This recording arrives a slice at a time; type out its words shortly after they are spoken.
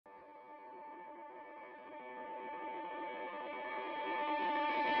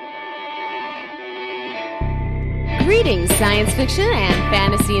Greetings, science fiction and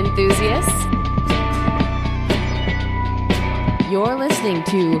fantasy enthusiasts. You're listening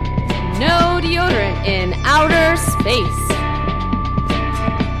to No Deodorant in Outer Space.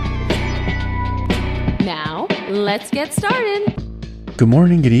 Now, let's get started. Good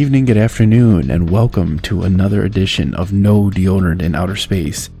morning, good evening, good afternoon, and welcome to another edition of No Deodorant in Outer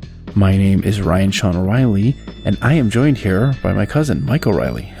Space. My name is Ryan Sean O'Reilly, and I am joined here by my cousin, Mike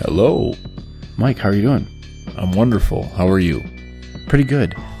O'Reilly. Hello. Mike, how are you doing? I'm wonderful. How are you? Pretty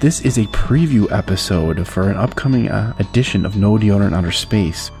good. This is a preview episode for an upcoming edition of No Deodorant in Outer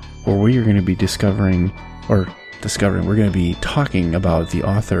Space, where we are going to be we're going to be talking about the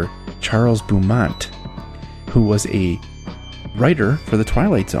author Charles Beaumont, who was a writer for the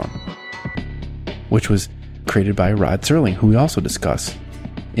Twilight Zone, which was created by Rod Serling, who we also discuss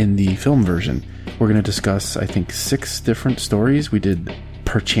in the film version. We're going to discuss, I think, 6 different stories. We did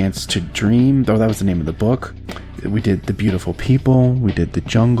Perchance to Dream, though that was the name of the book. We did The Beautiful People. We did The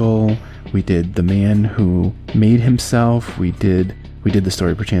Jungle. We did The Man Who Made Himself. We did the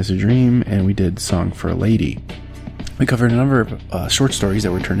story Perchance to Dream, and we did Song for a Lady. We covered a number of short stories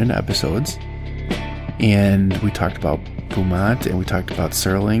that were turned into episodes, and we talked about Beaumont, and we talked about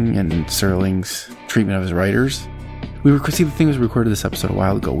Serling and Serling's treatment of his writers. The thing was, we recorded this episode a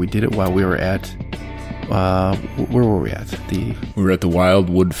while ago. We did it while we were at where were we at? We were at the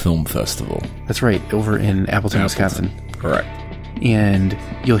Wildwood Film Festival. That's right, over in Appleton, Wisconsin. Correct. And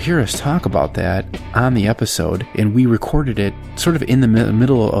you'll hear us talk about that on the episode, and we recorded it sort of in the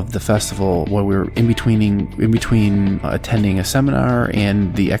middle of the festival, where we were in between attending a seminar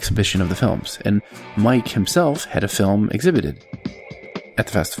and the exhibition of the films. And Mike himself had a film exhibited at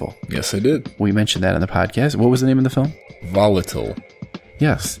the festival. Yes, I did. We mentioned that on the podcast. What was the name of the film? Volatile.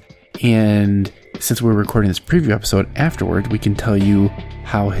 Yes. And since we're recording this preview episode afterward, we can tell you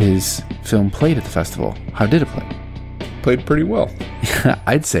how his film played at the festival. How did it play? Played pretty well.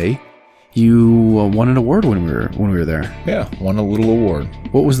 I'd say you won an award when we were there. Yeah, won a little award.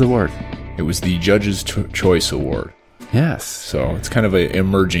 What was the award? It was the Judge's Choice Award. Yes. So it's kind of an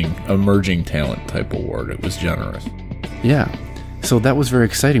emerging talent type award. It was generous. Yeah. So that was very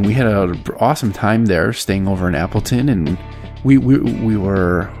exciting. We had an awesome time there, staying over in Appleton, and we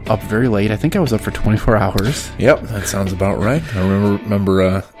were up very late. I think I was up for 24 hours. Yep, that sounds about right. I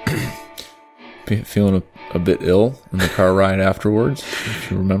remember feeling a bit ill in the car ride afterwards,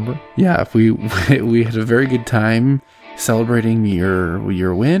 if you remember. Yeah, we had a very good time celebrating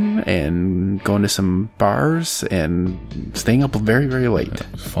your win and going to some bars and staying up very, very late.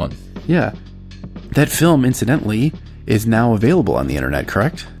 It was fun. Yeah. That film, incidentally, is now available on the internet,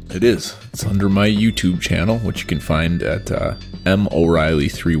 correct? It is. It's under my YouTube channel, which you can find at M O'Reilly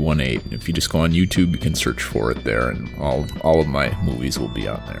 318. If you just go on YouTube, you can search for it there, and all of my movies will be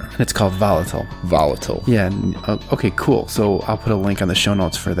on there. It's called Volatile. Volatile. Yeah. Okay, cool. So I'll put a link on the show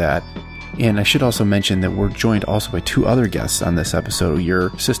notes for that. And I should also mention that we're joined also by 2 other guests on this episode,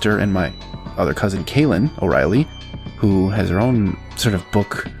 your sister and my other cousin, Kaelin O'Reilly, who has her own sort of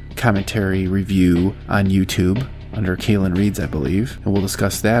book commentary review on YouTube under Kaelin Reads, I believe. And we'll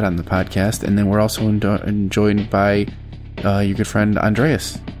discuss that on the podcast. And then we're also joined by your good friend,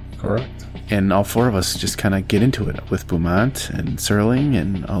 Andreas. Correct. And all 4 of us just kind of get into it with Beaumont and Serling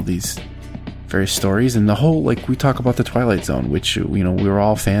and all these various stories. And the whole, we talk about the Twilight Zone, which, we were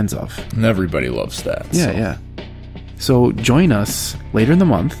all fans of. And everybody loves that. Yeah. So join us later in the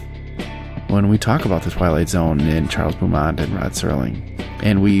month when we talk about the Twilight Zone and Charles Beaumont and Rod Serling.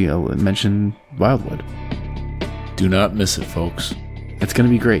 And we mention Wildwood. Do not miss it, folks. It's going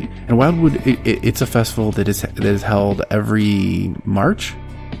to be great. And Wildwood, it's a festival that is held every March?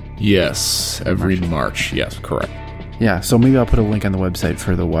 Yes, every March. Yes, correct. Yeah, so maybe I'll put a link on the website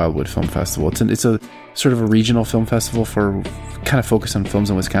for the Wildwood Film Festival. It's a sort of a regional film festival for kind of focused on films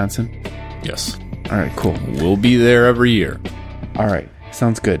in Wisconsin. Yes. All right, cool. We'll be there every year. All right,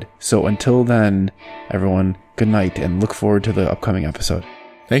 sounds good. So until then, everyone, good night, and look forward to the upcoming episode.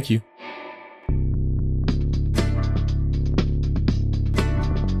 Thank you.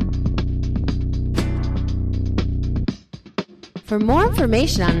 For more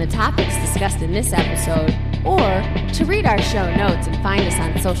information on the topics discussed in this episode, or to read our show notes and find us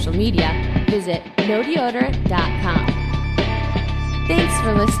on social media, visit nodeodorant.com. Thanks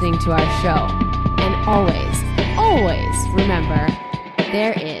for listening to our show. And always remember,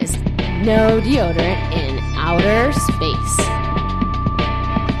 there is no deodorant in outer space.